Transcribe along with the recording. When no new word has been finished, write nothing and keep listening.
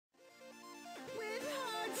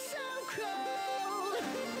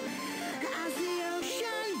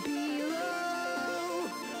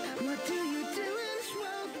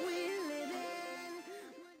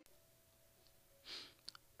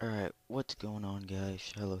What's going on, guys?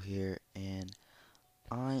 Shilo here, and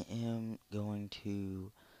I am going to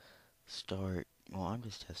start. Well, I'm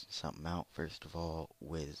just testing something out, first of all,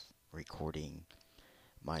 with recording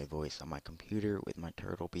my voice on my computer with my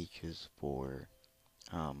Turtle Beaches for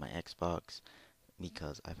my Xbox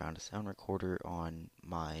because I found a sound recorder on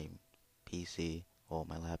my PC, or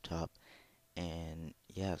my laptop, and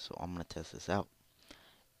yeah, so I'm gonna test this out.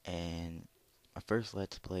 And my first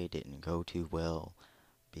Let's Play didn't go too well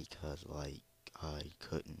because I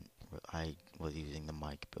couldn't I was using the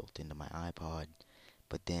mic built into my iPod,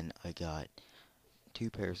 but then I got two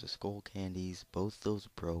pairs of skull candies. Both those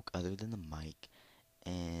broke other than the mic,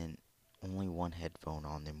 and only one headphone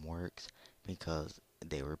on them works because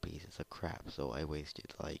they were pieces of crap. So I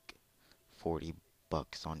wasted like 40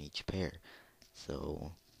 bucks on each pair.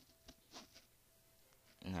 So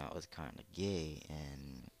that was kind of gay,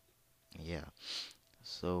 and yeah.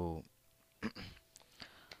 So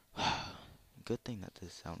good thing that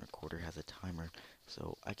this sound recorder has a timer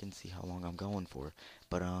so I can see how long I'm going for.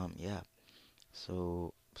 But yeah.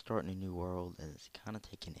 So starting a new world and it's kind of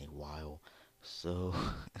taking a while. So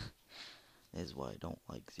this is why I don't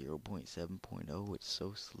like 0.7.0. It's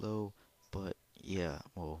so slow. But yeah,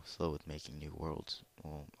 well, slow with making new worlds.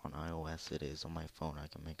 Well, on iOS it is. On my phone I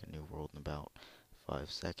can make a new world in about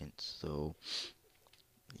 5 seconds. So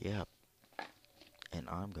yeah, and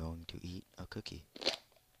I'm going to eat a cookie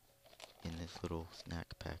in this little snack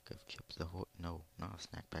pack of Chips Ahoy. No, not a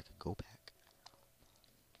snack pack, a go pack.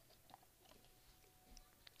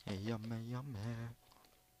 Hey, yummy, yummy.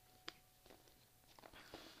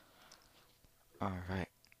 Alright.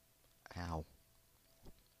 Ow.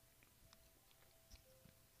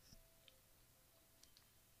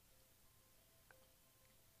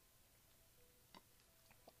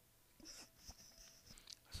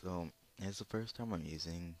 So, it's the first time I'm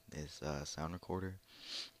using this sound recorder.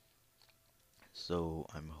 So,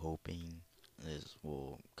 I'm hoping this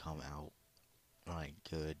will come out like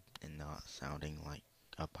good and not sounding like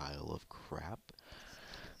a pile of crap.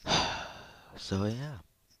 So, yeah.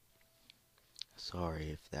 Sorry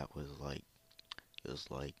if that was like just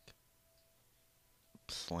like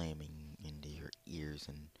slamming into your ears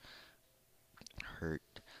and hurt.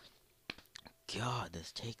 God,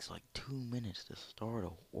 this takes like 2 minutes to start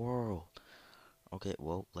a world. Okay,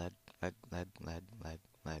 well, lag.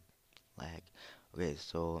 Okay,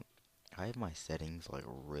 so I have my settings like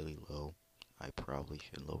really low. I probably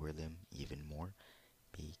should lower them even more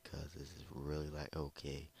because this is really like,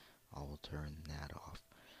 okay, I'll turn that off.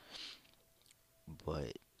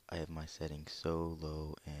 But I have my settings so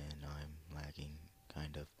low and I'm lagging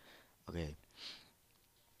kind of. Okay,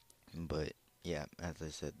 but yeah, as I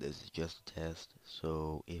said, this is just a test.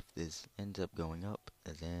 So if this ends up going up,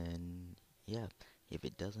 then yeah. If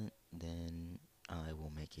it doesn't, then I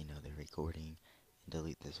will make another recording and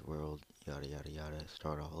delete this world, yada yada yada,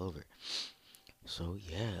 start all over. So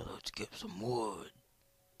yeah, let's get some wood.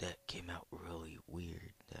 That came out really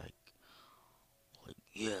weird. Like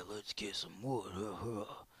yeah, let's get some wood.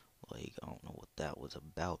 Like I don't know what that was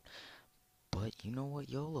about. But you know what,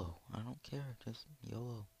 YOLO. I don't care. Just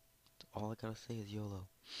YOLO. All I gotta say is YOLO.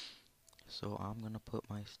 So I'm gonna put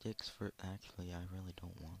my sticks for. Actually, I really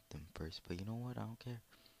don't want them first. But you know what? I don't care.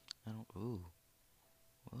 I don't. Ooh.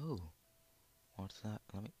 Ooh. What's that?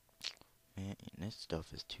 Let me. Man, this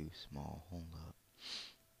stuff is too small. Hold up.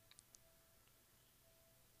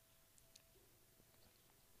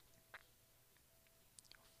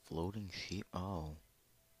 Floating sheep? Oh.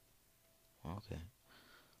 Okay.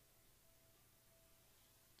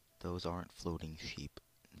 Those aren't floating sheep.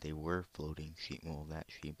 They were floating sheep. Well, that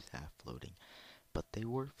sheep's half floating. But they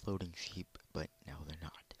were floating sheep, but now they're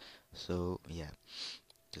not. So, yeah.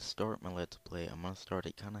 To start my Let's Play, I'm gonna start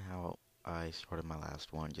it kind of how I started my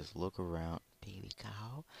last one. Just look around. Baby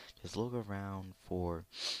cow. Just look around for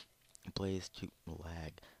a place to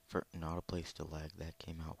lag. For not a place to lag, that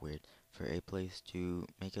came out weird. For a place to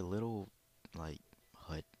make a little, like,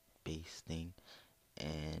 hut base thing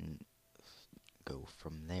and go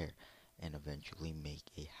from there. And eventually make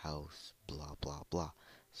a house, blah, blah, blah.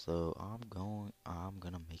 So I'm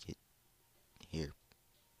gonna make it here.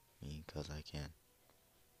 Because I can.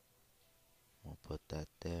 We'll put that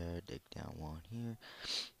there, dig down one here.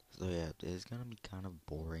 So yeah, it's gonna be kind of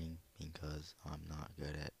boring because I'm not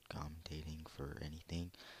good at commentating for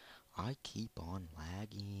anything. I keep on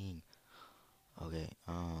lagging. Okay,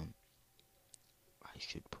 I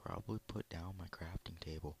should probably put down my crafting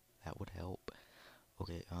table. That would help.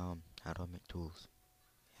 Okay, how do I make tools?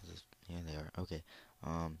 Yeah, they are. Okay,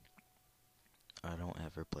 I don't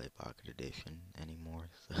ever play Pocket Edition anymore,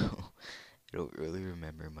 so I don't really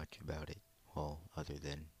remember much about it. Well, other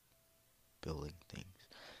than building things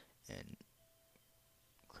and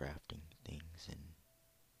crafting things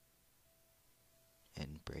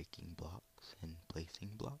and breaking blocks and placing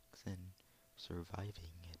blocks and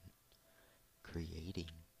surviving and creating,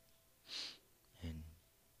 and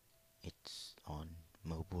it's on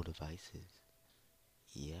mobile devices.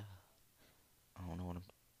 Yeah, I don't know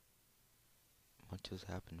what just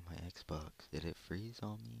happened to my Xbox. Did it freeze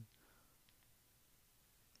on me?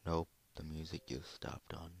 Nope, the music just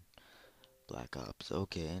stopped on Black Ops.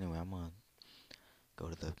 Okay, anyway, I'm gonna go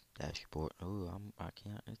to the dashboard. Oh, I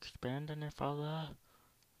can't expand any further.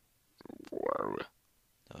 Whoa.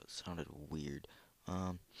 That sounded weird.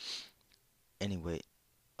 Um, anyway,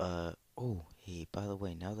 oh, hey, by the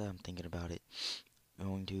way, now that I'm thinking about it, I'm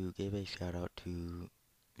going to give a shout out to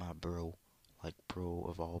my bro, like bro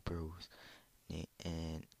of all bros,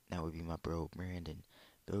 and that would be my bro, Brandon.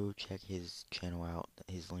 Go check his channel out.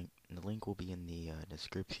 The link will be in the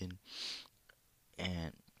description,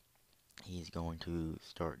 and he's going to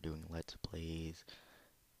start doing Let's Plays,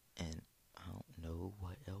 and I don't know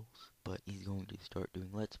what else, but he's going to start doing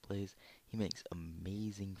Let's Plays. He makes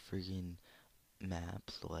amazing friggin'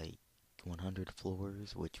 maps, like 100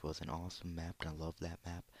 Floors, which was an awesome map, and I love that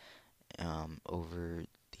map. Over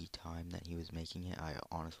the time that he was making it, I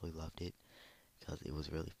honestly loved it, because it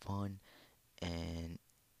was really fun, and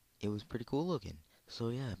it was pretty cool looking. So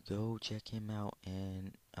yeah, go check him out,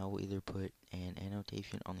 and I will either put an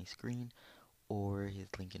annotation on the screen, or his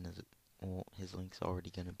link in his, well, his link's already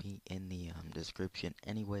gonna be in the description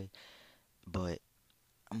anyway, but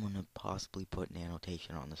I'm gonna possibly put an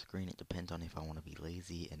annotation on the screen. It depends on if I want to be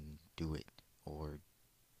lazy and do it, or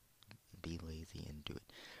be lazy and do it.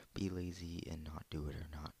 Be lazy and not do it or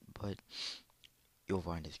not, but you'll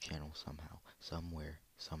find his channel somehow, somewhere,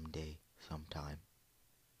 someday, sometime,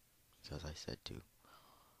 because I said to.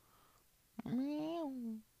 Meow.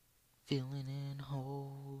 Filling in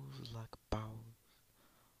holes like a boss,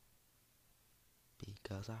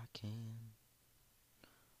 because I can.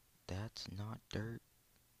 That's not dirt,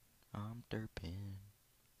 I'm derping.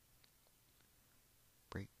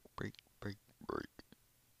 Break, break, break, break.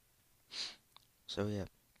 So yeah,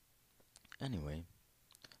 anyway,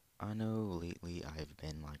 I know lately I've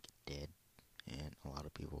been like dead, and a lot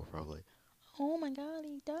of people are probably, oh my god,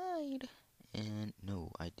 he died. And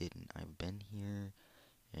no, I didn't. I've been here.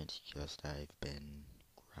 It's just I've been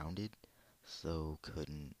grounded, so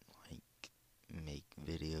couldn't like make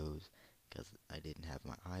videos because I didn't have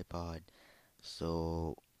my iPod.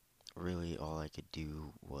 So really all I could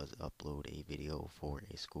do was upload a video for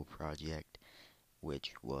a school project,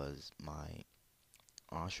 which was my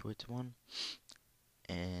Auschwitz one.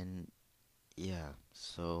 And yeah,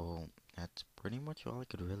 so that's pretty much all I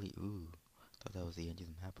could really, ooh, thought that was the edge of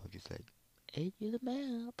the map. I was just like, edge of the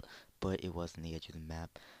map. But it wasn't the edge of the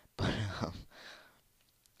map. But,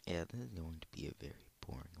 yeah, this is going to be a very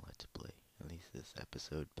boring Let's Play, at least this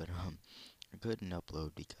episode. But, I couldn't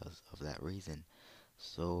upload because of that reason.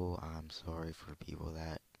 So, I'm sorry for people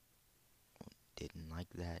that didn't like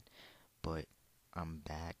that. But, I'm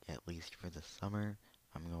back, at least for the summer.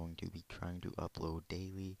 I'm going to be trying to upload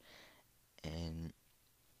daily. And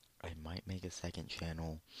I might make a second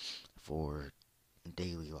channel for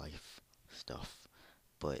daily life stuff,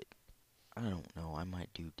 but I don't know. I might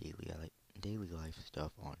do daily life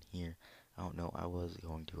stuff on here. I don't know. I was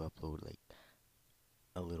going to upload like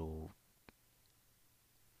a little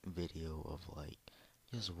video of like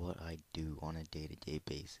just what I do on a day-to-day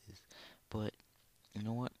basis. But you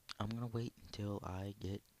know what? I'm gonna wait until I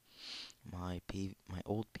get my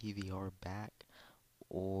old PVR back,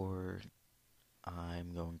 or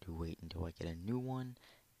I'm going to wait until I get a new one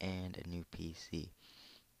and a new PC.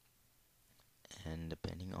 And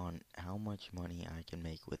depending on how much money I can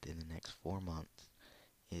make within the next 4 months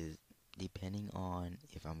is depending on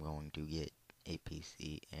if I'm going to get a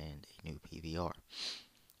PC and a new PVR.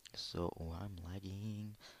 So I'm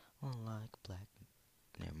lagging like black.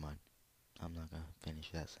 Never mind. I'm not gonna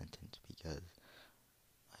finish that sentence because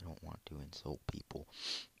I don't want to insult people.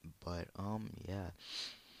 But yeah.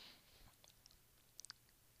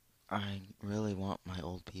 I really want my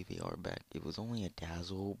old PVR back. It was only a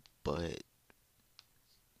dazzle, but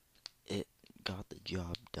it got the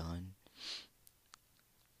job done.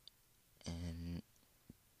 And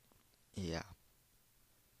yeah,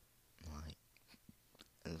 like,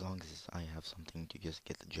 as long as I have something to just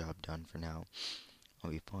get the job done for now,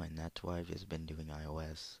 I'll be fine. That's why I've just been doing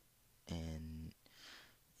iOS. And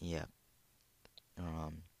yeah,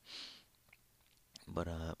 um, but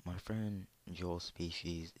my friend Joel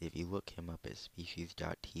Species, if you look him up at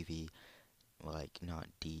species.tv, like not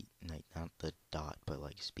the dot, but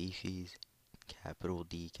like species, capital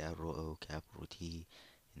D, capital O, capital T,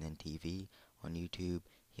 and then TV on YouTube.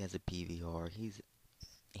 He has a PVR.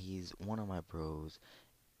 He's one of my bros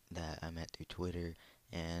that I met through Twitter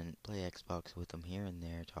and play Xbox with him here and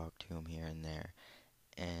there, talk to him here and there,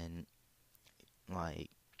 and like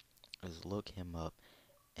just look him up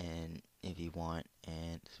and if you want.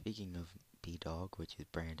 And speaking of B Dog, which is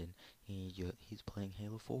Brandon, he's playing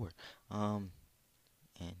Halo 4. Um,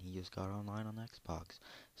 and he just got online on Xbox.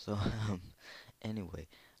 So anyway,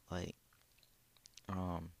 like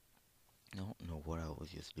I don't know what I was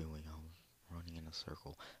just doing. I was running in a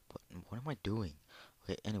circle. But what am I doing?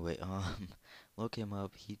 Okay, anyway, look him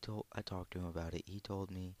up. I talked to him about it. He told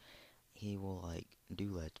me he will like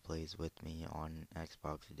do let's plays with me on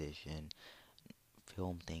Xbox Edition,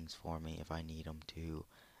 film things for me if I need him to,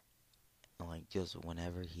 like just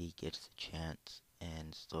whenever he gets a chance.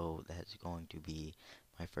 And so that's going to be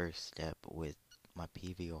my first step with my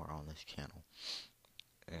PVR on this channel.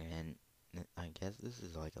 And I guess this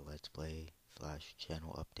is like a let's play slash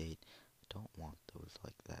channel update. I don't want those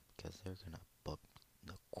like that because they're gonna bug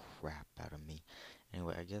the crap out of me.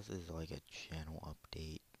 Anyway, I guess this is like a channel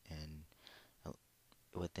update and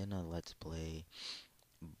within a let's play.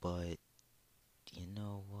 But you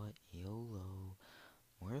know what? YOLO.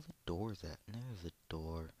 Where are the doors at? There's a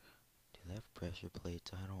door. Do they have pressure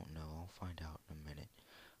plates? I don't know. I'll find out in a minute.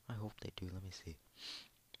 I hope they do. Let me see.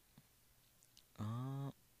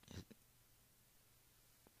 Uh,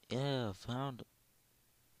 yeah, I found,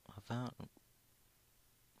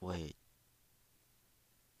 wait,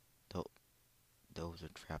 th those are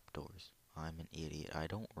trapdoors. I'm an idiot. I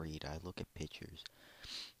don't read. I look at pictures.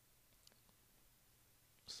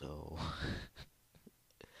 So,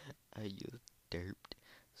 I just derped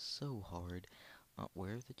so hard.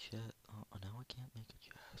 Where's the chest? Now I can't make a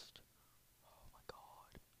chest. Oh my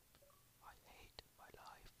god. I hate my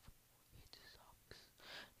life. It sucks.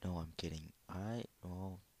 No, I'm kidding.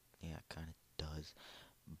 Well, yeah, it kind of does.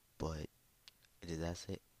 But, did that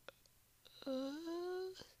say?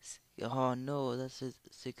 Oh no, that says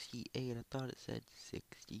 68. I thought it said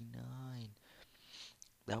 69.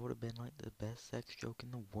 That would have been like the best sex joke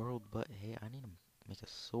in the world. But hey, I need to make a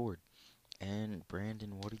sword. And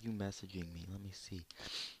Brandon, what are you messaging me? Let me see.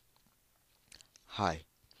 Hi.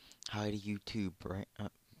 Hi to YouTube,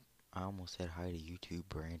 I almost said hi to YouTube,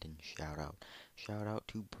 Brandon. Shout out. Shout out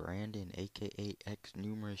to Brandon, aka X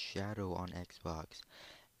Numerous Shadow on Xbox.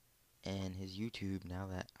 And his YouTube, now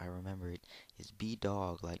that I remember it, is B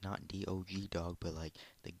Dog, like not DOG dog, but like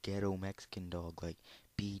the ghetto Mexican dog, like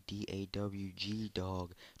BDAWG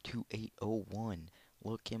dog 2801.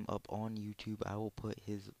 Look him up on YouTube. I will put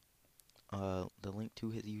his the link to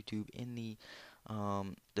his YouTube in the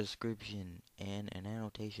description and an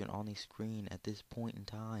annotation on the screen at this point in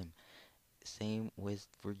time. Same with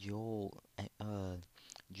for Joel.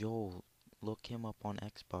 Joel, look him up on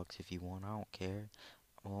Xbox if you want. I don't care.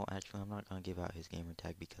 Well, actually, I'm not gonna give out his gamer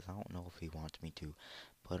tag because I don't know if he wants me to.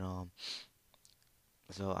 But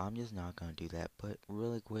so I'm just not gonna do that. But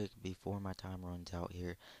really quick before my time runs out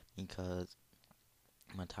here, because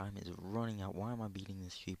my time is running out. Why am I beating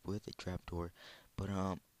this sheep with a trapdoor? But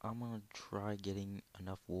I'm gonna try getting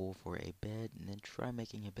enough wool for a bed, and then try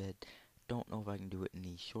making a bed. Don't know if I can do it in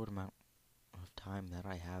the short amount of time that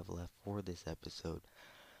I have left for this episode.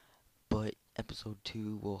 But episode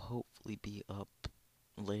 2 will hopefully be up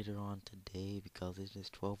later on today because it is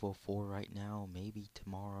 12:04 right now. Maybe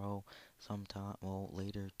tomorrow sometime. Well,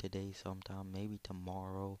 later today sometime. Maybe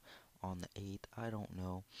tomorrow on the 8th. I don't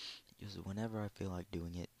know. Just whenever I feel like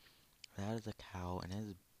doing it. That is a cow and it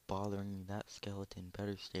is bothering me. That skeleton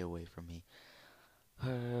better stay away from me.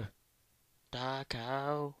 Die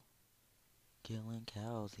cow. Killing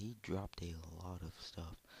cows. He dropped a lot of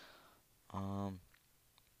stuff.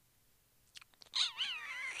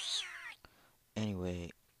 Anyway,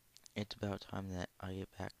 it's about time that I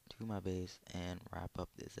get back to my base and wrap up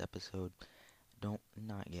this episode. Don't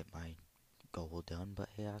not get my goal done, but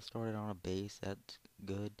hey, I started on a base. That's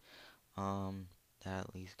good. That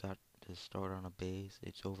at least got to start on a base.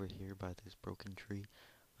 It's over here by this broken tree.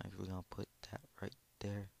 I'm actually gonna put that right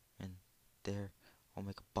there and there. I'll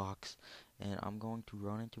make a box, and I'm going to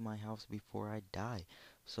run into my house before I die.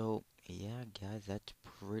 So yeah, guys, that's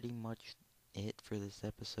pretty much it for this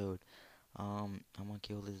episode. I'm gonna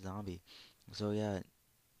kill this zombie. So yeah,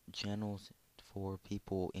 channels for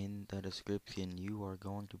people in the description. You are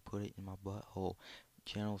going to put it in my butthole.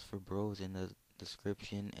 Channels for bros in the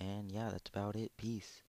description, and yeah, that's about it. Peace.